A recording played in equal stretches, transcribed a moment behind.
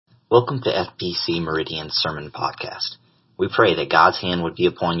Welcome to FPC Meridian Sermon Podcast. We pray that God's hand would be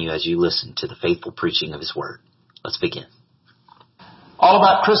upon you as you listen to the faithful preaching of His Word. Let's begin. All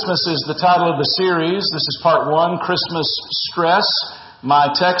About Christmas is the title of the series. This is part 1, Christmas Stress.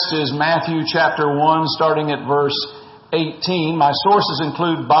 My text is Matthew chapter 1, starting at verse 18. My sources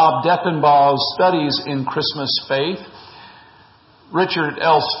include Bob Deffinbaugh's Studies in Christmas Faith, Richard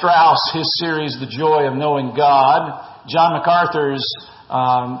L. Strauss, his series, The Joy of Knowing God, John MacArthur's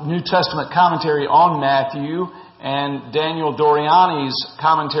New Testament commentary on Matthew, and Daniel Doriani's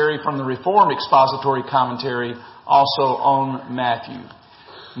commentary from the Reformed Expository Commentary also on Matthew.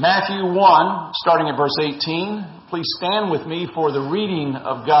 Matthew 1, starting at verse 18. Please stand with me for the reading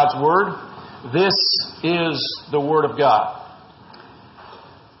of God's Word. This is the Word of God.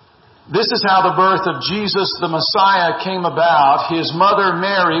 This is how the birth of Jesus the Messiah came about. His mother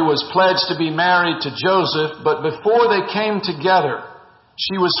Mary was pledged to be married to Joseph, but before they came together,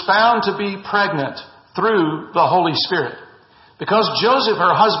 she was found to be pregnant through the Holy Spirit. Because Joseph,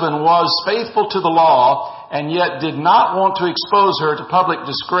 her husband, was faithful to the law and yet did not want to expose her to public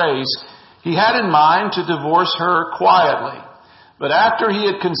disgrace, he had in mind to divorce her quietly. But after he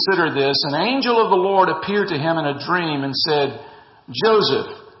had considered this, an angel of the Lord appeared to him in a dream and said, "Joseph,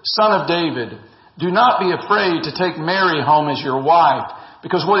 son of David, do not be afraid to take Mary home as your wife,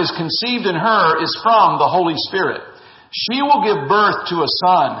 because what is conceived in her is from the Holy Spirit. She will give birth to a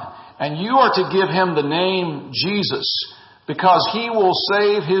son, and you are to give him the name Jesus, because he will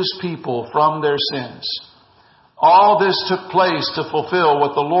save his people from their sins." All this took place to fulfill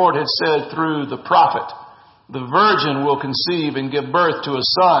what the Lord had said through the prophet. "The virgin will conceive and give birth to a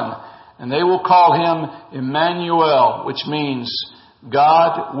son, and they will call him Emmanuel," which means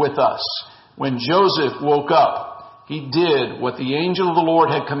God with us. When Joseph woke up, he did what the angel of the Lord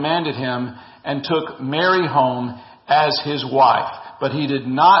had commanded him and took Mary home as his wife. But he did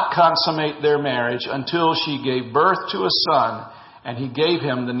not consummate their marriage until she gave birth to a son, and he gave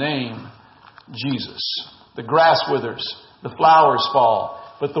him the name Jesus. The grass withers, the flowers fall,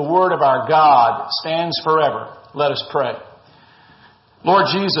 but the word of our God stands forever. Let us pray. Lord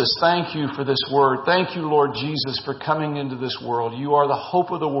Jesus, thank you for this word. Thank you, Lord Jesus, for coming into this world. You are the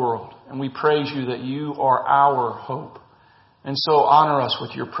hope of the world, and we praise you that you are our hope. And so honor us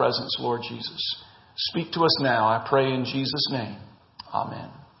with your presence, Lord Jesus. Speak to us now, I pray in Jesus' name.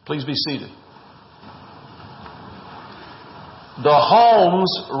 Amen. Please be seated. The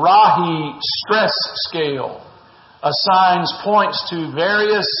Holmes-Rahe stress scale assigns points to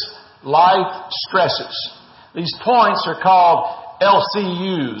various life stresses. These points are called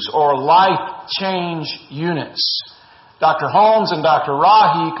LCUs, or life change units. Dr. Holmes and Dr.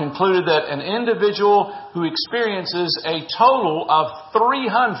 Rahe concluded that an individual who experiences a total of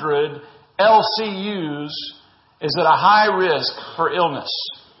 300 LCUs is at a high risk for illness.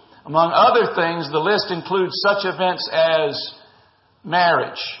 Among other things, the list includes such events as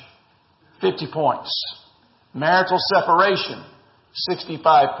marriage, 50 points. Marital separation,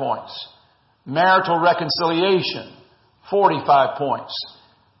 65 points. Marital reconciliation, 45 points.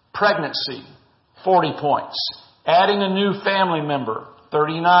 Pregnancy, 40 points. Adding a new family member,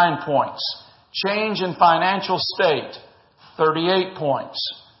 39 points. Change in financial state, 38 points.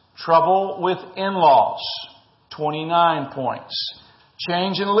 Trouble with in-laws, 29 points.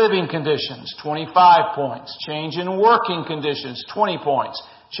 Change in living conditions, 25 points. Change in working conditions, 20 points.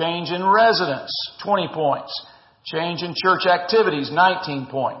 Change in residence, 20 points. Change in church activities, 19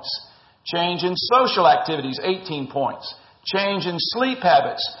 points. Change in social activities, 18 points. Change in sleep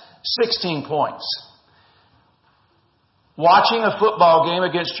habits, 16 points. Watching a football game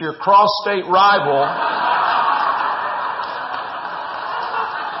against your cross-state rival,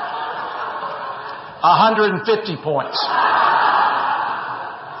 150 points.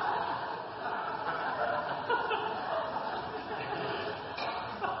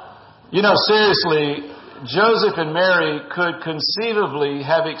 You know, seriously, Joseph and Mary could conceivably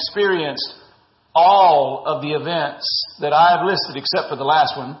have experienced all of the events that I have listed except for the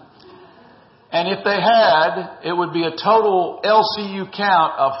last one. And if they had, it would be a total LCU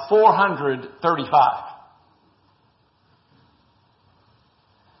count of 435.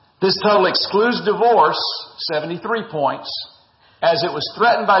 This total excludes divorce, 73 points, as it was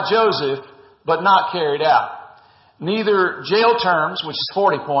threatened by Joseph but not carried out. Neither jail terms, which is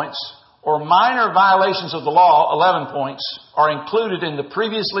 40 points, or minor violations of the law, 11 points, are included in the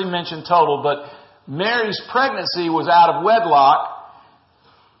previously mentioned total, but Mary's pregnancy was out of wedlock.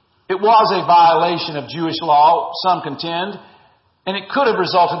 It was a violation of Jewish law, some contend, and it could have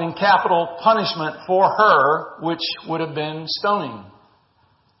resulted in capital punishment for her, which would have been stoning.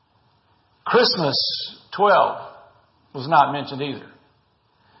 Christmas 12 was not mentioned either.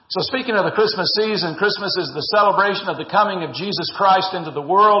 So speaking of the Christmas season, Christmas is the celebration of the coming of Jesus Christ into the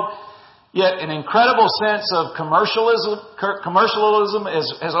world. Yet an incredible sense of commercialism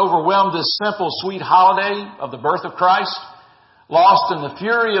has overwhelmed this simple, sweet holiday of the birth of Christ. Lost in the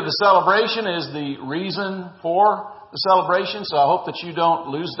fury of the celebration is the reason for the celebration, so I hope that you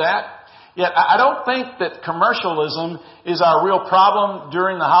don't lose that. Yet I don't think that commercialism is our real problem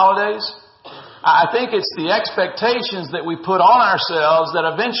during the holidays. I think it's the expectations that we put on ourselves that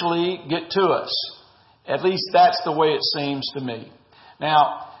eventually get to us. At least that's the way it seems to me.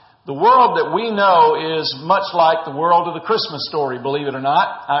 Now, the world that we know is much like the world of the Christmas story, believe it or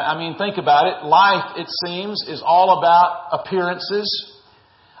not. I mean, think about it. Life, it seems, is all about appearances.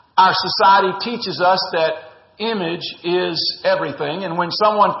 Our society teaches us that image is everything. And when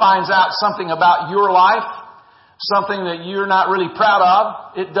someone finds out something about your life, something that you're not really proud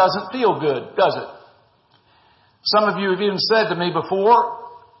of, it doesn't feel good, does it? Some of you have even said to me before,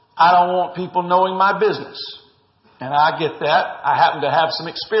 I don't want people knowing my business. And I get that. I happen to have some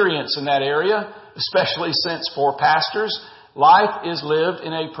experience in that area, especially since for pastors, life is lived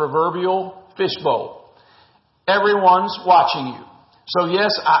in a proverbial fishbowl. Everyone's watching you. So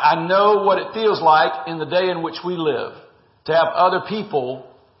yes, I know what it feels like in the day in which we live, to have other people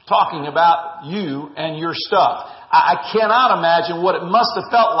talking about you and your stuff. I cannot imagine what it must have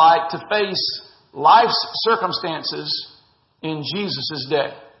felt like to face life's circumstances in Jesus' day.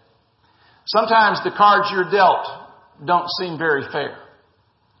 Sometimes the cards you're dealt don't seem very fair.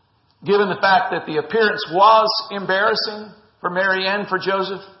 Given the fact that the appearance was embarrassing for Mary and for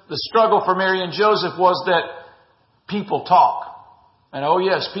Joseph, the struggle for Mary and Joseph was that people talk. And oh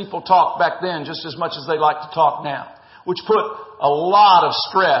yes, people talk back then just as much as they like to talk now, which put a lot of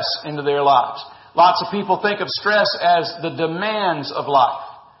stress into their lives. Lots of people think of stress as the demands of life.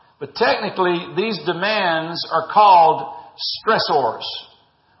 But technically, these demands are called stressors,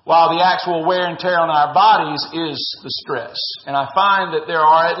 while the actual wear and tear on our bodies is the stress. And I find that there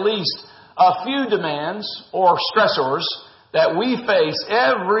are at least a few demands or stressors that we face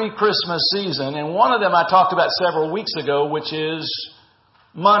every Christmas season. And one of them I talked about several weeks ago, which is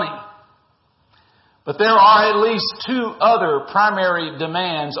money. But there are at least two other primary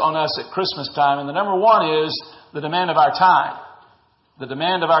demands on us at Christmas time. And the number one is the demand of our time. The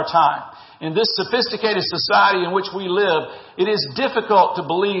demand of our time. In this sophisticated society in which we live, it is difficult to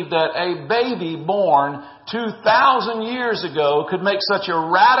believe that a baby born 2,000 years ago could make such a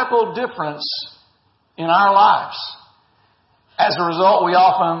radical difference in our lives. As a result, we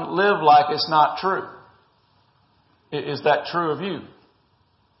often live like it's not true. Is that true of you?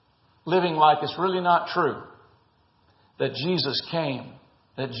 Living like it's really not true. That Jesus came.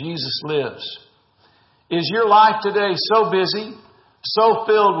 That Jesus lives. Is your life today so busy, so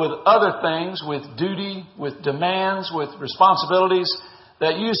filled with other things, with duty, with demands, with responsibilities,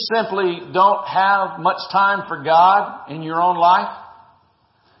 that you simply don't have much time for God in your own life?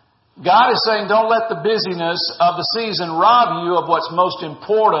 God is saying, don't let the busyness of the season rob you of what's most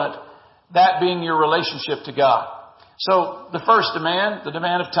important, that being your relationship to God. So the first demand, the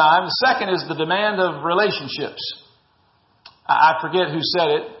demand of time. The second is the demand of relationships. I forget who said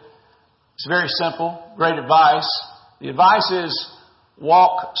it. It's very simple, great advice. The advice is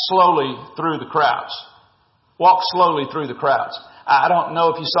walk slowly through the crowds. Walk slowly through the crowds. I don't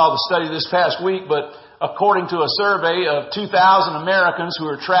know if you saw the study this past week, but according to a survey of 2,000 Americans who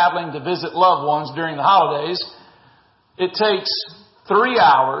are traveling to visit loved ones during the holidays, it takes 3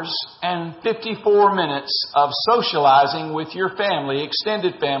 hours and 54 minutes of socializing with your family,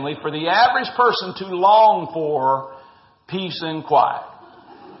 extended family, for the average person to long for peace and quiet.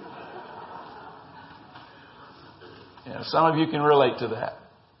 Yeah, some of you can relate to that.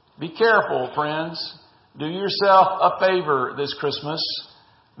 Be careful, friends. Do yourself a favor this Christmas.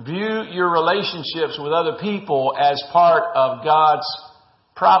 View your relationships with other people as part of God's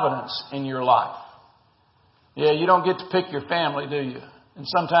providence in your life. Yeah, you don't get to pick your family, do you? And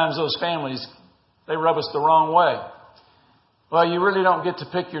sometimes those families, they rub us the wrong way. Well, you really don't get to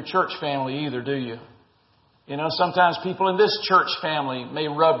pick your church family either, do you? You know, sometimes people in this church family may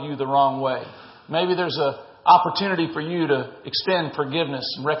rub you the wrong way. Maybe there's an opportunity for you to extend forgiveness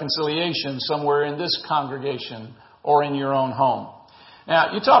and reconciliation somewhere in this congregation or in your own home.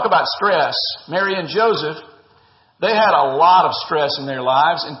 Now, you talk about stress. Mary and Joseph, they had a lot of stress in their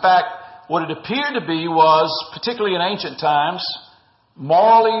lives. In fact, what it appeared to be was, particularly in ancient times,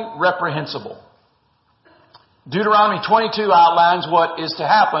 morally reprehensible. Deuteronomy 22 outlines what is to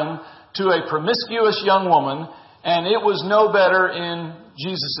happen to a promiscuous young woman, and it was no better in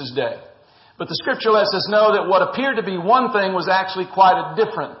Jesus' day. But the Scripture lets us know that what appeared to be one thing was actually quite a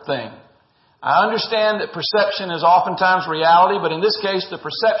different thing. I understand that perception is oftentimes reality, but in this case, the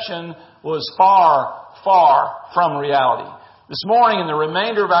perception was far, far from reality. This morning, in the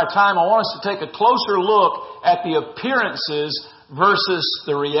remainder of our time, I want us to take a closer look at the appearances versus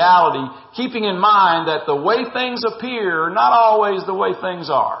the reality, keeping in mind that the way things appear are not always the way things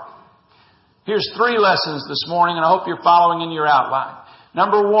are. Here's 3 lessons this morning, and I hope you're following in your outline.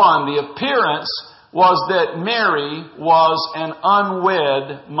 Number 1, the appearance was that Mary was an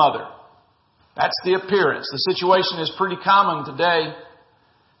unwed mother. That's the appearance. The situation is pretty common today.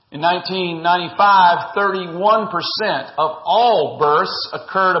 In 1995, 31% of all births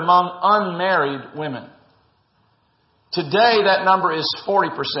occurred among unmarried women. Today, that number is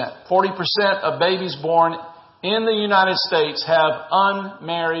 40%. 40% of babies born in the United States have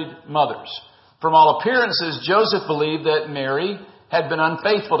unmarried mothers. From all appearances, Joseph believed that Mary had been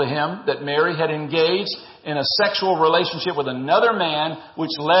unfaithful to him, that Mary had engaged in a sexual relationship with another man,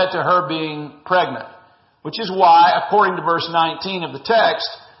 which led to her being pregnant. Which is why, according to verse 19 of the text,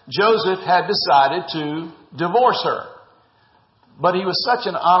 Joseph had decided to divorce her. But he was such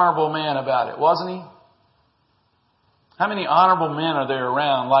an honorable man about it, wasn't he? How many honorable men are there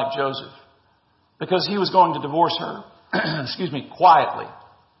around like Joseph? Because he was going to divorce her, quietly.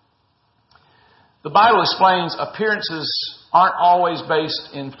 The Bible explains appearances aren't always based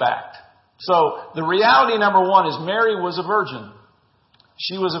in fact. So the reality, number 1, is Mary was a virgin.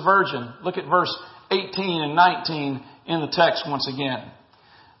 She was a virgin. Look at verse 18 and 19 in the text once again.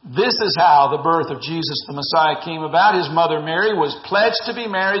 This is how the birth of Jesus the Messiah came about. His mother Mary was pledged to be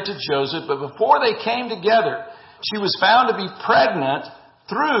married to Joseph, but before they came together, she was found to be pregnant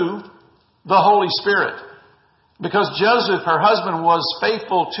through the Holy Spirit. Because Joseph, her husband, was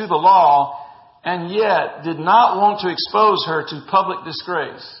faithful to the law and yet did not want to expose her to public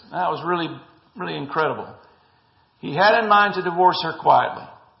disgrace. That was really, really incredible. He had in mind to divorce her quietly.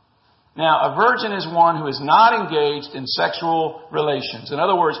 Now, a virgin is one who is not engaged in sexual relations. In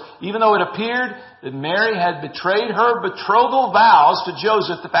other words, even though it appeared that Mary had betrayed her betrothal vows to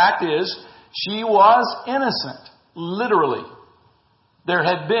Joseph, the fact is, she was innocent, literally. There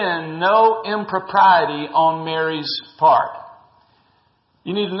had been no impropriety on Mary's part.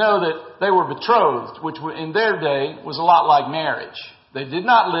 You need to know that they were betrothed, which in their day was a lot like marriage. They did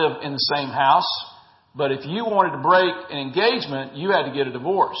not live in the same house, but if you wanted to break an engagement, you had to get a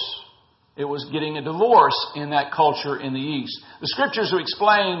divorce. It was getting a divorce in that culture in the East. The Scriptures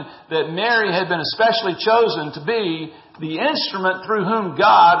explain that Mary had been especially chosen to be the instrument through whom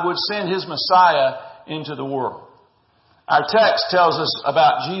God would send His Messiah into the world. Our text tells us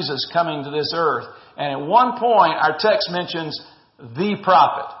about Jesus coming to this earth. And at one point, our text mentions the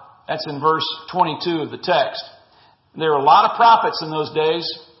prophet. That's in verse 22 of the text. There were a lot of prophets in those days.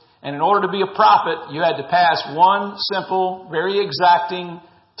 And in order to be a prophet, you had to pass one simple, very exacting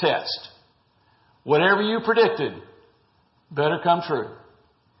test. Whatever you predicted better come true.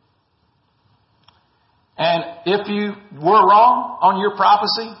 And if you were wrong on your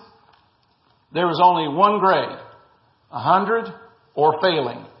prophecy, there was only one grade, 100 or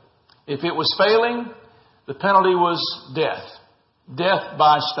failing. If it was failing, the penalty was death. Death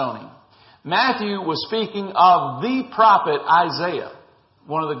by stoning. Matthew was speaking of the prophet Isaiah,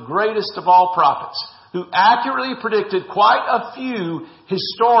 one of the greatest of all prophets, who accurately predicted quite a few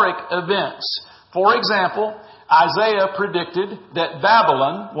historic events. For example, Isaiah predicted that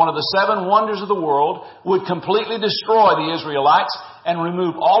Babylon, one of the 7 wonders of the world, would completely destroy the Israelites and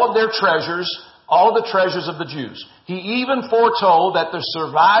remove all of their treasures, all the treasures of the Jews. He even foretold that the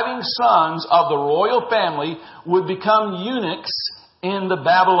surviving sons of the royal family would become eunuchs in the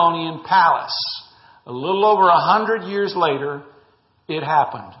Babylonian palace. A little over 100 years later, it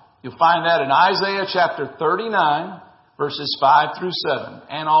happened. You'll find that in Isaiah chapter 39, verses 5 through 7,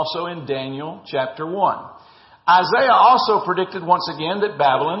 and also in Daniel chapter 1. Isaiah also predicted once again that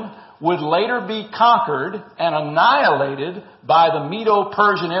Babylon would later be conquered and annihilated by the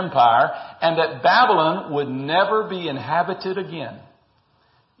Medo-Persian Empire, and that Babylon would never be inhabited again.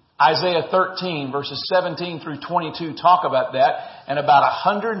 Isaiah 13, verses 17 through 22 talk about that, and about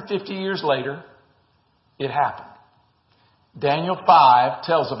 150 years later, it happened. Daniel 5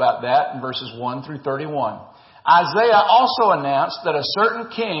 tells about that in verses 1 through 31. Isaiah also announced that a certain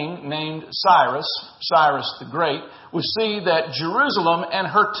king named Cyrus the Great, would see that Jerusalem and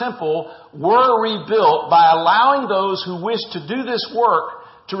her temple were rebuilt by allowing those who wished to do this work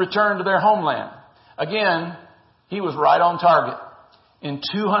to return to their homeland. Again, he was right on target. In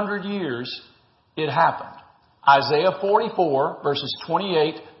 200 years, it happened. Isaiah 44, verses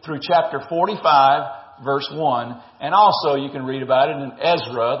 28 through chapter 45, verse 1. And also you can read about it in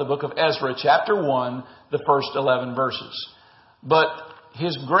Ezra, the book of Ezra, chapter 1, the first 11 verses. But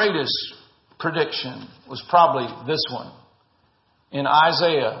his greatest prediction was probably this one. In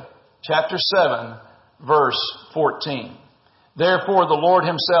Isaiah chapter 7, verse 14. Therefore the Lord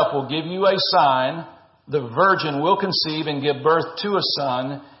himself will give you a sign. The virgin will conceive and give birth to a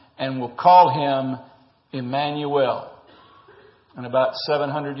son and will call him Emmanuel. And about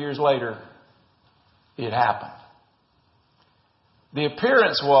 700 years later, it happened. The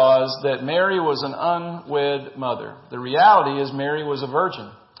appearance was that Mary was an unwed mother. The reality is Mary was a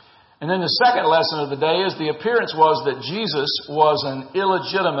virgin. And then the second lesson of the day is the appearance was that Jesus was an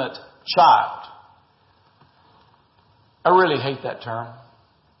illegitimate child. I really hate that term.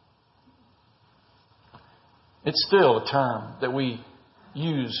 It's still a term that we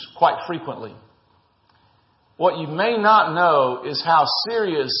use quite frequently. What you may not know is how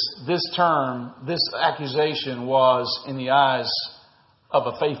serious this term, this accusation was in the eyes of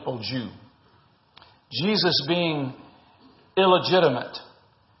a faithful Jew. Jesus being illegitimate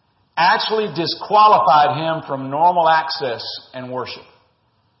actually disqualified him from normal access and worship.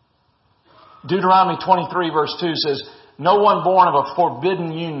 Deuteronomy 23 verse 2 says, no one born of a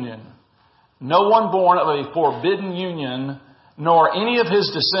forbidden union, nor any of his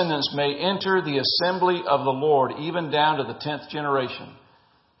descendants may enter the assembly of the Lord, even down to the 10th generation.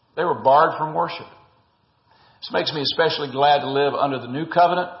 They were barred from worship. This makes me especially glad to live under the new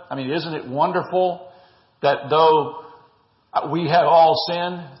covenant. I mean, isn't it wonderful that though we have all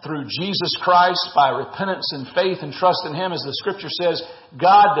sinned through Jesus Christ by repentance and faith and trust in Him, as the Scripture says,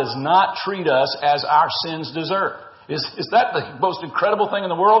 God does not treat us as our sins deserve. Is that the most incredible thing in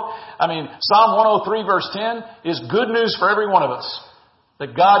the world? I mean, Psalm 103 verse 10 is good news for every one of us.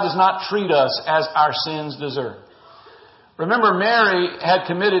 That God does not treat us as our sins deserve. Remember, Mary had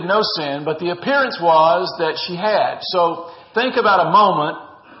committed no sin, but the appearance was that she had. So think about a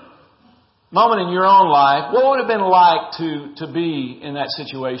moment in your own life. What would it have been like to be in that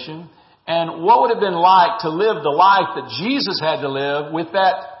situation? And what would it have been like to live the life that Jesus had to live with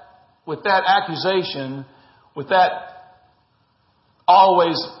that accusation, with that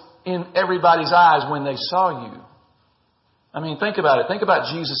always in everybody's eyes when they saw you? I mean, think about it. Think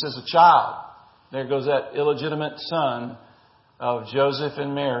about Jesus as a child. There goes that illegitimate son of Joseph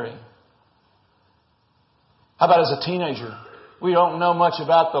and Mary. How about as a teenager? We don't know much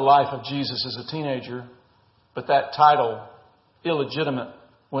about the life of Jesus as a teenager, but that title, illegitimate,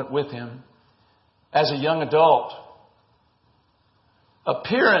 went with him. As a young adult,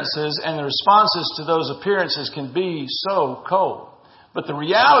 appearances and the responses to those appearances can be so cold. But the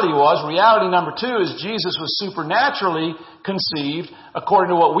reality number 2 is Jesus was supernaturally conceived according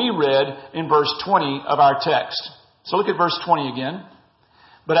to what we read in verse 20 of our text. So look at verse 20 again.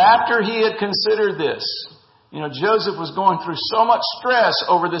 But after he had considered this, Joseph was going through so much stress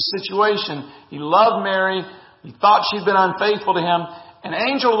over this situation. He loved Mary. He thought she'd been unfaithful to him. An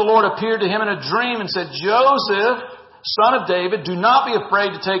angel of the Lord appeared to him in a dream and said, Joseph, son of David, do not be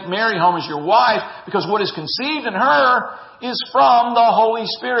afraid to take Mary home as your wife, because what is conceived in her is from the Holy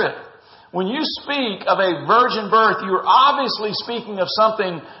Spirit. When you speak of a virgin birth, you're obviously speaking of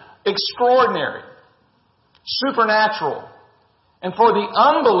something extraordinary, supernatural. And for the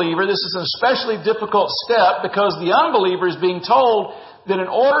unbeliever, this is an especially difficult step, because the unbeliever is being told that in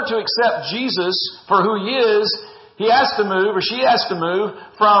order to accept Jesus for who He is, he has to move, or she has to move,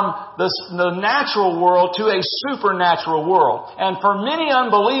 from the natural world to a supernatural world. And for many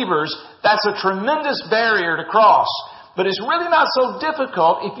unbelievers, that's a tremendous barrier to cross. But it's really not so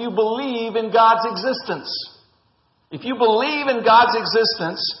difficult if you believe in God's existence. If you believe in God's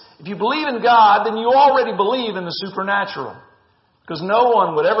existence, if you believe in God, then you already believe in the supernatural. Because no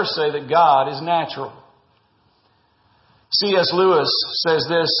one would ever say that God is natural. C.S. Lewis says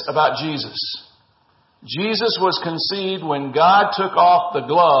this about Jesus. Jesus was conceived when God took off the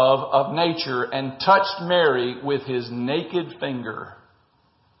glove of nature and touched Mary with His naked finger.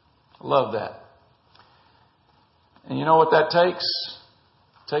 I love that. And you know what that takes?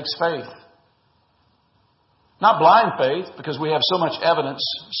 It takes faith. Not blind faith, because we have so much evidence,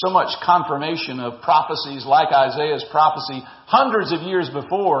 so much confirmation of prophecies like Isaiah's prophecy hundreds of years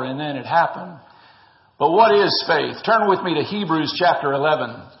before, and then it happened. But what is faith? Turn with me to Hebrews chapter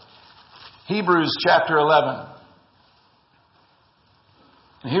 11. Hebrews chapter 11.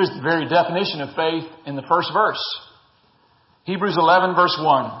 And here's the very definition of faith in the first verse. Hebrews 11 verse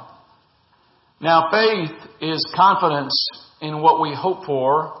 1. Now faith is confidence in what we hope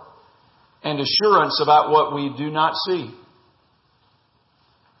for and assurance about what we do not see.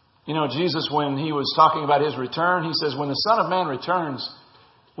 Jesus, when He was talking about His return, He says, when the Son of Man returns,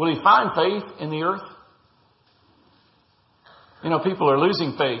 will He find faith in the earth? People are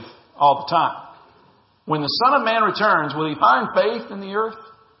losing faith all the time. When the Son of Man returns, will He find faith in the earth?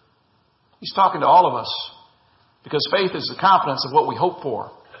 He's talking to all of us. Because faith is the confidence of what we hope for.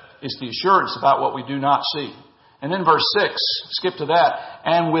 It's the assurance about what we do not see. And then verse 6, skip to that.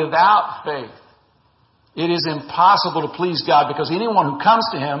 And without faith, it is impossible to please God, because anyone who comes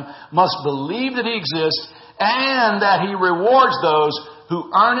to Him must believe that He exists and that He rewards those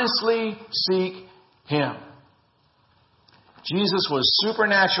who earnestly seek Him. Jesus was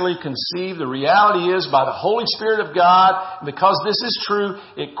supernaturally conceived. The reality is, by the Holy Spirit of God, because this is true,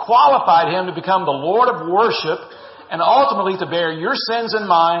 it qualified Him to become the Lord of worship and ultimately to bear your sins and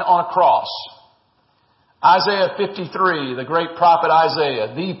mine on a cross. Isaiah 53, the great prophet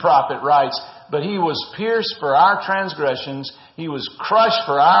Isaiah, the prophet, writes, "But He was pierced for our transgressions. He was crushed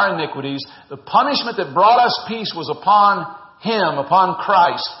for our iniquities. The punishment that brought us peace was upon Him," upon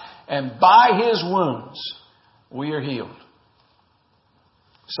Christ, "and by His wounds we are healed."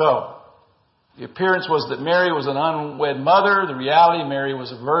 So, the appearance was that Mary was an unwed mother. The reality, Mary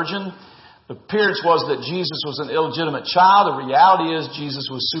was a virgin. The appearance was that Jesus was an illegitimate child. The reality is Jesus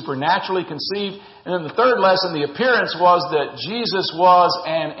was supernaturally conceived. And then the third lesson, the appearance was that Jesus was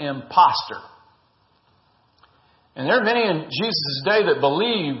an imposter. And there are many in Jesus' day that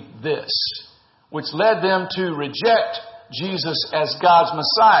believed this, which led them to reject Jesus as God's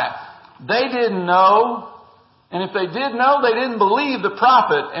Messiah. They didn't know. And if they did know, they didn't believe the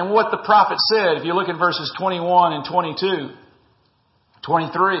prophet and what the prophet said. If you look at verses 21 and 22,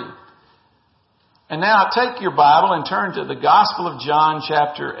 23. And now take your Bible and turn to the Gospel of John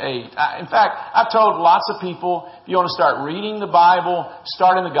chapter 8. In fact, I've told lots of people, if you want to start reading the Bible,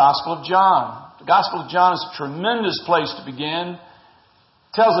 start in the Gospel of John. The Gospel of John is a tremendous place to begin.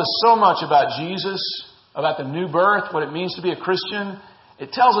 It tells us so much about Jesus, about the new birth, what it means to be a Christian.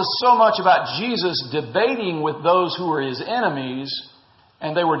 It tells us so much about Jesus debating with those who were His enemies,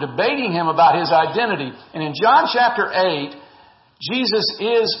 and they were debating Him about His identity. And in John chapter 8, Jesus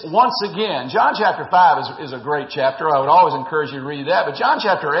is once again, John chapter 5 is a great chapter. I would always encourage you to read that. But John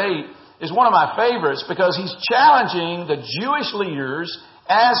chapter 8 is one of my favorites because he's challenging the Jewish leaders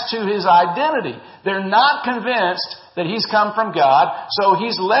as to His identity. They're not convinced that He's come from God, so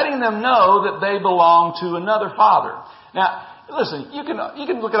He's letting them know that they belong to another Father. Now, listen, you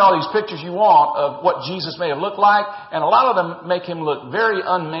can look at all these pictures you want of what Jesus may have looked like, and a lot of them make Him look very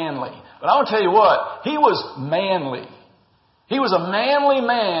unmanly. But I want to tell you what, He was manly. He was a manly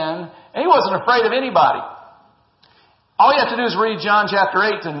man, and He wasn't afraid of anybody. All you have to do is read John chapter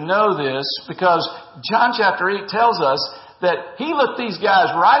 8 to know this, because John chapter 8 tells us that He looked these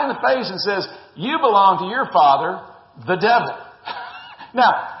guys right in the face and says, "You belong to your father, the devil."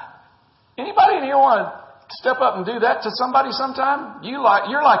 Now, anybody in here want to step up and do that to somebody sometime? You're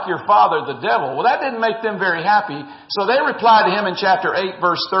like your father, the devil. Well, that didn't make them very happy. So they replied to him in chapter 8,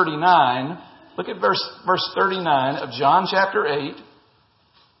 verse 39. Look at verse 39 of John chapter 8.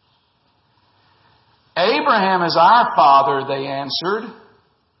 "Abraham is our father," they answered.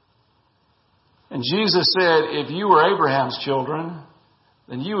 And Jesus said, "If you were Abraham's children,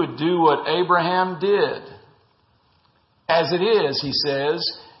 then you would do what Abraham did. As it is," He says,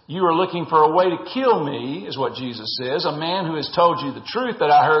 "you are looking for a way to kill me," is what Jesus says, "a man who has told you the truth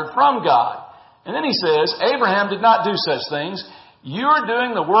that I heard from God." And then He says, "Abraham did not do such things. You are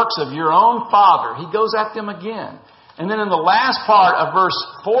doing the works of your own father." He goes at them again. And then in the last part of verse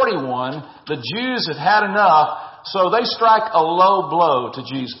 41, the Jews have had enough, so they strike a low blow to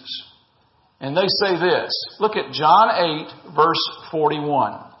Jesus. And they say this. Look at John 8, verse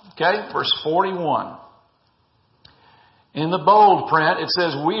 41. Okay, verse 41. In the bold print, it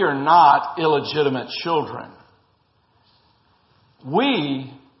says, "We are not illegitimate children."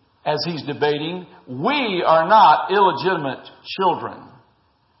 We, as he's debating, we are not illegitimate children.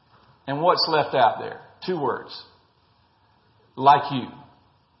 And what's left out there? 2 words. Like you.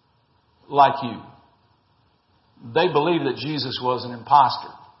 Like you. They believed that Jesus was an imposter.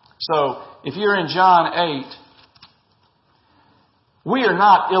 So, if you're in John 8, we are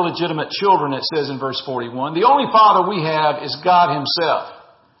not illegitimate children, it says in verse 41. The only Father we have is God Himself.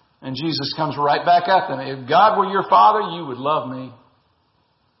 And Jesus comes right back at them. If God were your Father, you would love me.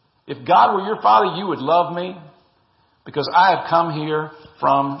 If God were your Father, you would love me, because I have come here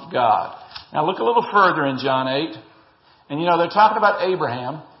from God. Now look a little further in John 8. And they're talking about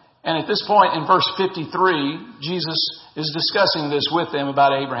Abraham. And at this point in verse 53, Jesus is discussing this with them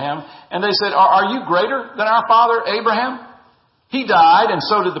about Abraham. And they said, are you greater than our father Abraham? He died, and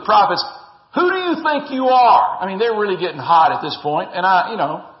so did the prophets. Who do you think you are? I mean, they're really getting hot at this point. And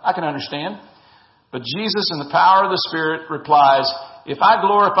I can understand. But Jesus, in the power of the Spirit, replies, "If I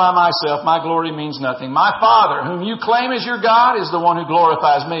glorify myself, my glory means nothing. My Father, whom you claim as your God, is the one who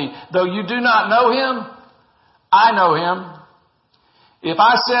glorifies me. Though you do not know Him, I know Him. If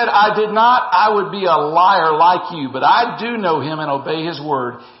I said I did not, I would be a liar like you, but I do know him and obey his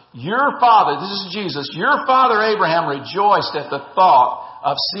word. Your father," this is Jesus, "your father Abraham rejoiced at the thought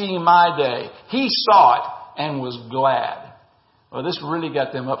of seeing my day. He saw it and was glad." Well, this really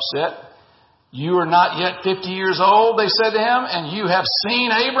got them upset. "You are not yet 50 years old," they said to him, "and you have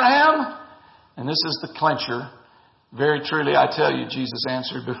seen Abraham?" And this is the clincher. "Very truly, I tell you," Jesus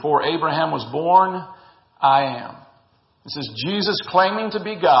answered, "before Abraham was born, I am." This is Jesus claiming to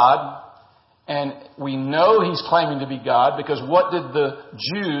be God. And we know he's claiming to be God because what did the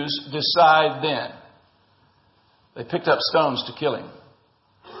Jews decide then? They picked up stones to kill him.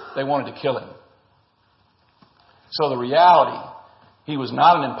 They wanted to kill him. So the reality, he was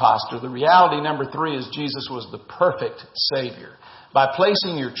not an imposter. The reality, number 3, is Jesus was the perfect Savior. By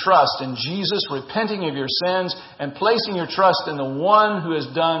placing your trust in Jesus, repenting of your sins, and placing your trust in the one who has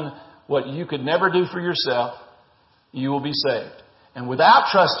done what you could never do for yourself, you will be saved. And without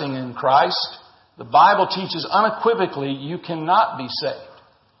trusting in Christ, the Bible teaches unequivocally you cannot be saved.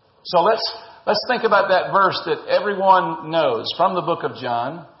 So let's think about that verse that everyone knows from the book of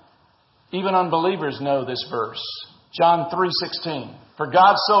John. Even unbelievers know this verse. John 3:16. "For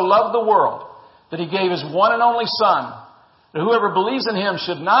God so loved the world that he gave his one and only Son, that whoever believes in him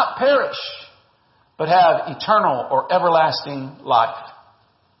should not perish, but have eternal or everlasting life."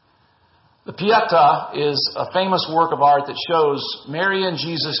 The Pietà is a famous work of art that shows Mary and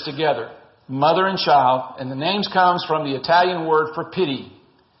Jesus together, mother and child, and the name comes from the Italian word for pity.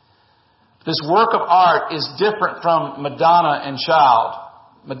 This work of art is different from Madonna and Child.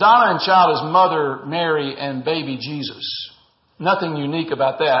 Madonna and Child is Mother Mary and baby Jesus. Nothing unique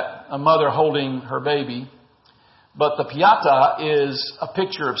about that, a mother holding her baby. But the Pietà is a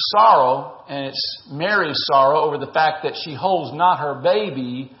picture of sorrow, and it's Mary's sorrow over the fact that she holds not her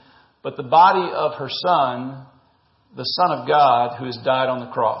baby, but the body of her Son, the Son of God, who has died on the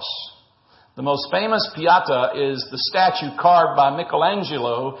cross. The most famous Pietà is the statue carved by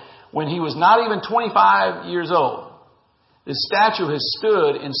Michelangelo when he was not even 25 years old. This statue has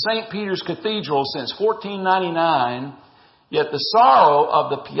stood in St. Peter's Cathedral since 1499, yet the sorrow of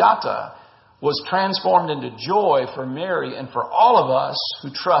the Pietà was transformed into joy for Mary and for all of us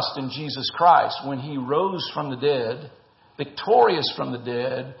who trust in Jesus Christ when he rose from the dead, victorious from the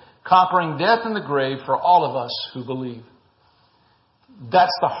dead, conquering death and the grave for all of us who believe.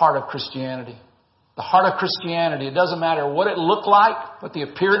 That's the heart of Christianity. The heart of Christianity. It doesn't matter what it looked like, what the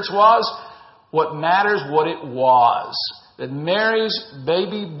appearance was. What matters, what it was. That Mary's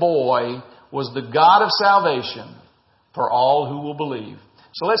baby boy was the God of salvation for all who will believe.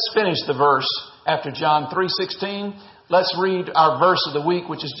 So let's finish the verse after John 3:16. Let's read our verse of the week,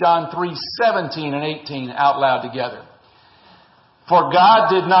 which is John 3:17 and 18 out loud together. "For God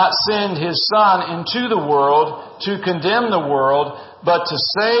did not send his Son into the world to condemn the world, but to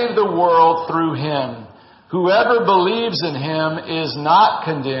save the world through him. Whoever believes in him is not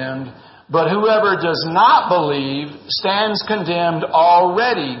condemned, but whoever does not believe stands condemned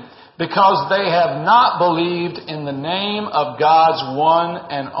already, because they have not believed in the name of God's one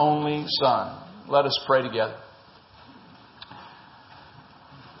and only Son." Let us pray together.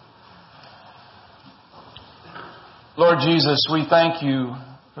 Lord Jesus, we thank you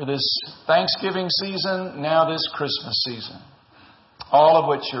for this Thanksgiving season, now this Christmas season, all of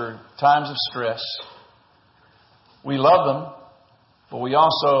which are times of stress. We love them, but we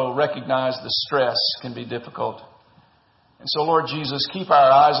also recognize the stress can be difficult. And so, Lord Jesus, keep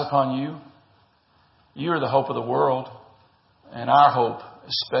our eyes upon you. You are the hope of the world, and our hope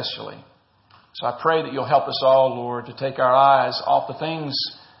especially. So I pray that you'll help us all, Lord, to take our eyes off the things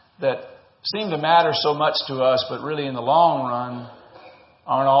that seem to matter so much to us, but really in the long run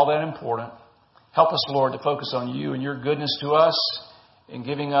aren't all that important. Help us, Lord, to focus on you and your goodness to us in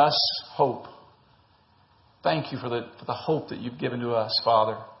giving us hope. Thank you for the hope that you've given to us,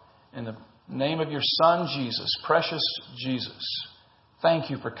 Father. In the name of your Son, Jesus, precious Jesus, thank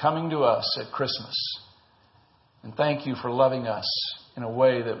you for coming to us at Christmas. And thank you for loving us in a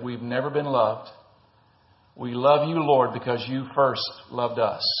way that we've never been loved. We love you, Lord, because you first loved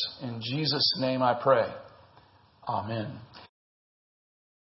us. In Jesus' name I pray. Amen.